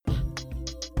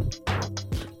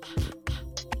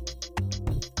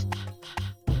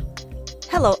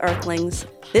Hello, Earthlings.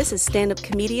 This is stand-up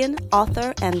comedian,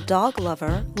 author, and dog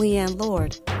lover, Leanne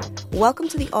Lord. Welcome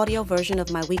to the audio version of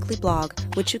my weekly blog,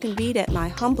 which you can read at my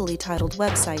humbly titled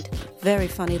website,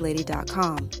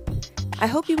 veryfunnylady.com. I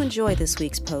hope you enjoy this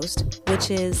week's post, which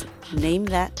is Name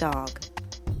That Dog.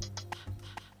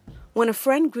 When a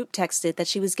friend group texted that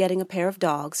she was getting a pair of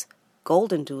dogs,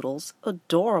 golden doodles,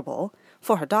 adorable,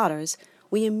 for her daughters,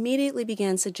 we immediately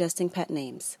began suggesting pet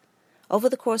names. Over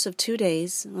the course of 2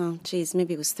 days,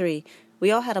 maybe it was 3,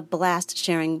 we all had a blast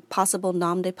sharing possible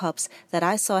nom de pups that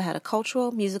I saw had a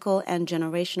cultural, musical, and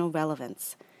generational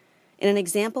relevance. In an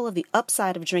example of the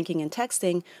upside of drinking and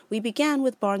texting, we began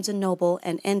with Barnes & Noble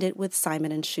and ended with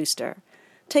Simon & Schuster.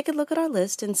 Take a look at our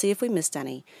list and see if we missed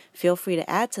any. Feel free to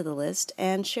add to the list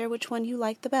and share which one you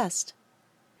like the best.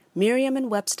 Merriam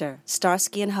and Webster,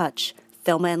 Starsky and Hutch,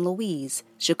 Thelma and Louise,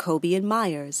 Jacoby and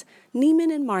Myers,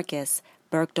 Neiman and Marcus,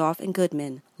 Bergdorf and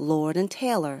Goodman, Lord and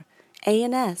Taylor,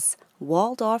 A&S,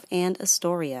 Waldorf and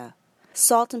Astoria,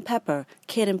 Salt and Pepper,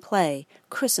 Kid and Play,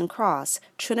 Criss and Cross,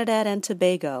 Trinidad and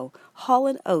Tobago, Hall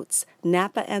and Oates,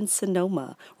 Napa and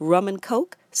Sonoma, Rum and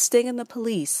Coke, Sting and the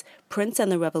Police, Prince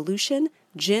and the Revolution,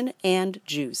 Gin and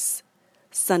Juice,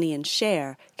 Sonny and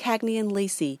Cher, Cagney and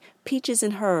Lacey, Peaches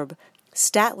and Herb,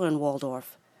 Statler and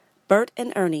Waldorf, Bert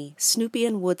and Ernie, Snoopy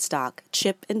and Woodstock,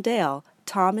 Chip and Dale,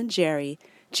 Tom and Jerry,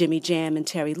 Jimmy Jam and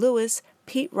Terry Lewis,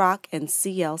 Pete Rock and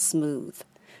C.L. Smooth,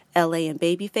 L.A. and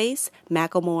Babyface,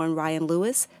 Macklemore and Ryan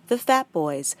Lewis, The Fat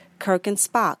Boys, Kirk and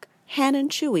Spock, Han and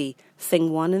Chewie,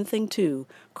 Thing 1 and Thing 2,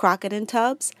 Crockett and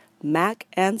Tubbs, Mac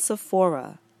and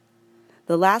Sephora.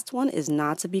 The last one is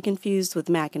not to be confused with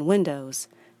Mac and Windows.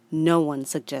 No one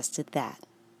suggested that.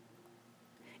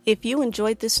 If you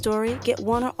enjoyed this story, get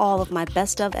one or all of my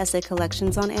best of essay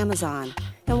collections on Amazon.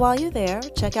 And while you're there,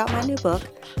 check out my new book,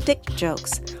 Dick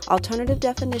Jokes, Alternative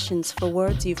Definitions for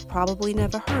Words You've Probably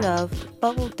Never Heard of,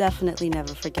 but will definitely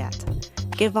never forget.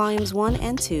 Get volumes 1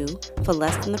 and 2 for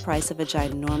less than the price of a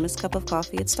ginormous cup of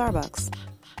coffee at Starbucks.